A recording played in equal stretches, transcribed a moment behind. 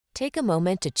Take a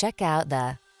moment to check out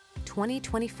the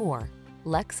 2024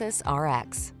 Lexus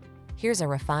RX. Here's a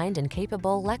refined and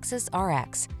capable Lexus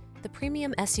RX, the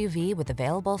premium SUV with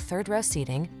available third-row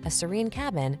seating, a serene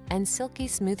cabin, and silky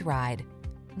smooth ride.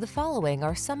 The following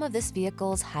are some of this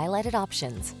vehicle's highlighted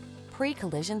options: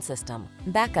 pre-collision system,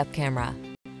 backup camera,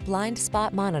 blind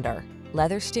spot monitor,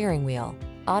 leather steering wheel,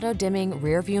 auto-dimming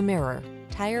rear-view mirror,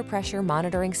 tire pressure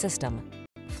monitoring system,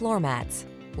 floor mats,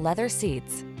 leather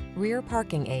seats, rear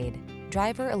parking aid,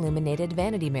 driver illuminated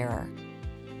vanity mirror.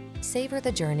 Savor the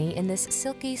journey in this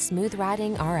silky,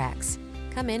 smooth-riding RX.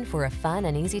 Come in for a fun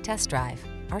and easy test drive.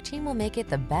 Our team will make it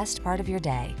the best part of your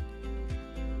day.